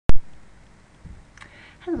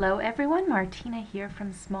Hello everyone, Martina here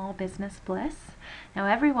from Small Business Bliss. Now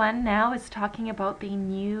everyone now is talking about the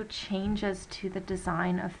new changes to the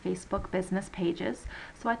design of Facebook business pages.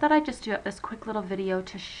 So I thought I'd just do this quick little video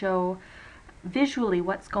to show visually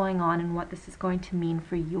what's going on and what this is going to mean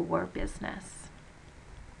for your business.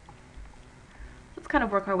 Let's kind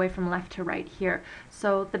of work our way from left to right here.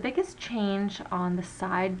 So the biggest change on the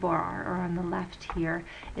sidebar or on the left here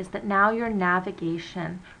is that now your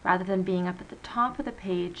navigation, rather than being up at the top of the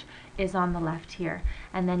page, is on the left here.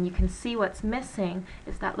 And then you can see what's missing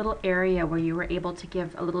is that little area where you were able to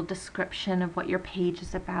give a little description of what your page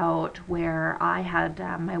is about, where I had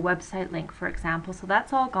my website link, for example. So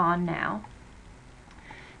that's all gone now.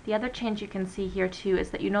 The other change you can see here too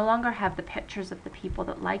is that you no longer have the pictures of the people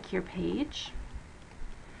that like your page.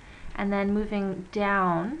 And then moving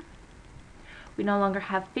down, we no longer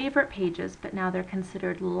have favorite pages, but now they're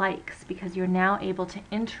considered likes because you're now able to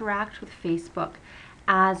interact with Facebook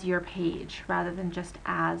as your page rather than just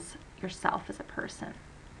as yourself as a person.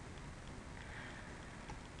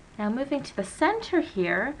 Now moving to the center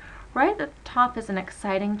here, right at the top is an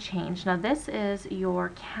exciting change. Now this is your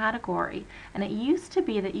category, and it used to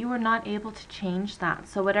be that you were not able to change that.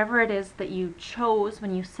 So whatever it is that you chose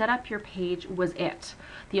when you set up your page was it.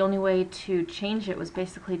 The only way to change it was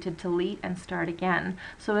basically to delete and start again.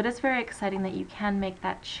 So it is very exciting that you can make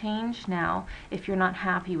that change now if you're not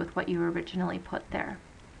happy with what you originally put there.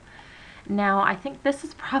 Now, I think this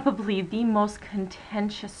is probably the most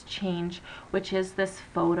contentious change, which is this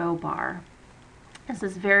photo bar. This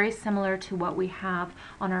is very similar to what we have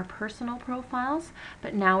on our personal profiles,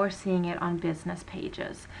 but now we're seeing it on business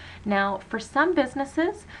pages. Now, for some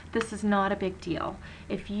businesses, this is not a big deal.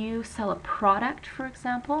 If you sell a product, for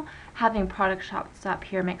example, having product shots up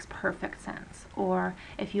here makes perfect sense. Or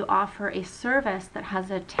if you offer a service that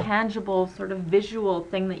has a tangible sort of visual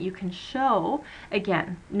thing that you can show,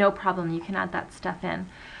 again, no problem, you can add that stuff in.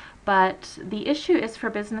 But the issue is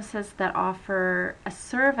for businesses that offer a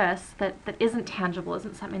service that isn't tangible,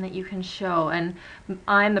 isn't something that you can show, and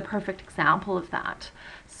I'm the perfect example of that.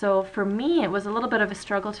 So for me, it was a little bit of a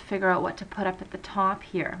struggle to figure out what to put up at the top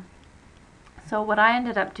here. So what I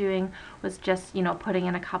ended up doing was just, putting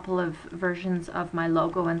in a couple of versions of my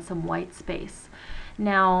logo and some white space.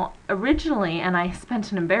 Now, originally, and I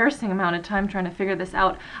spent an embarrassing amount of time trying to figure this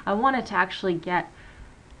out, I wanted to actually get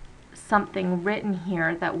something written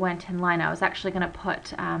here that went in line. I was actually going to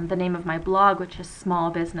put the name of my blog, which is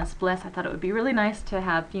Small Business Bliss. I thought it would be really nice to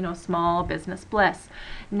have, Small Business Bliss.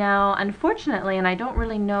 Now, unfortunately, and I don't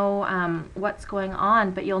really know what's going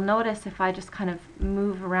on, but you'll notice if I just kind of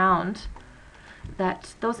move around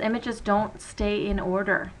that those images don't stay in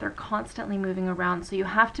order. They're constantly moving around, so you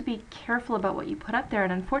have to be careful about what you put up there,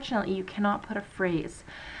 and unfortunately you cannot put a phrase.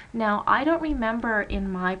 Now, I don't remember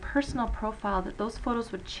in my personal profile that those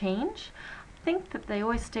photos would change. I think that they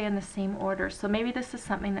always stay in the same order, so maybe this is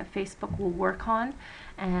something that Facebook will work on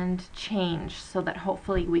and change so that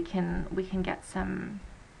hopefully we can get some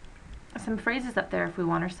phrases up there if we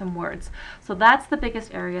want, or some words. So that's the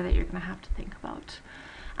biggest area that you're going to have to think about.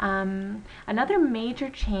 Another major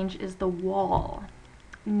change is the wall.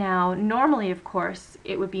 Now, normally, of course,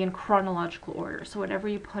 it would be in chronological order. So whatever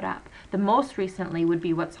you put up, the most recently would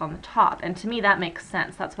be what's on the top. And to me, that makes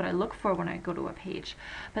sense. That's what I look for when I go to a page.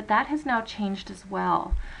 But that has now changed as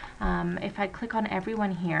well. If I click on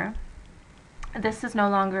everyone here, this is no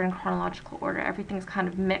longer in chronological order. Everything's kind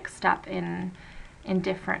of mixed up in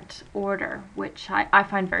different order, which I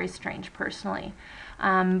find very strange personally.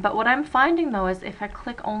 But what I'm finding though is if I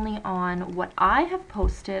click only on what I have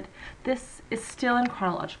posted, this is still in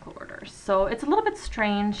chronological order. So it's a little bit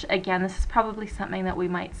strange. Again, this is probably something that we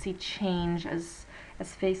might see change as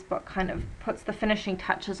Facebook kind of puts the finishing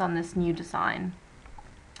touches on this new design.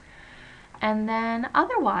 And then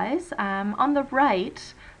otherwise, on the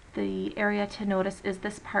right, the area to notice is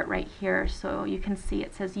this part right here. So you can see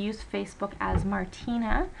it says use Facebook as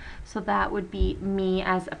Martina. So that would be me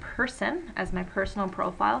as a person, as my personal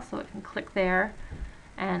profile. So I can click there,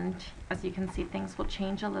 and as you can see, things will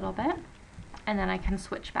change a little bit. And then I can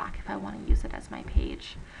switch back if I want to use it as my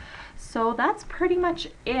page. So that's pretty much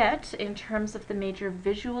it in terms of the major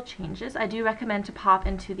visual changes. I do recommend to pop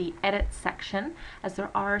into the edit section, as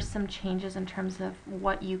there are some changes in terms of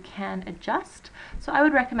what you can adjust. So I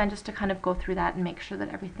would recommend just to kind of go through that and make sure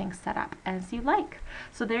that everything's set up as you like.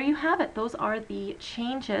 So there you have it. Those are the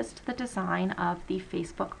changes to the design of the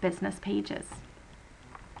Facebook business pages.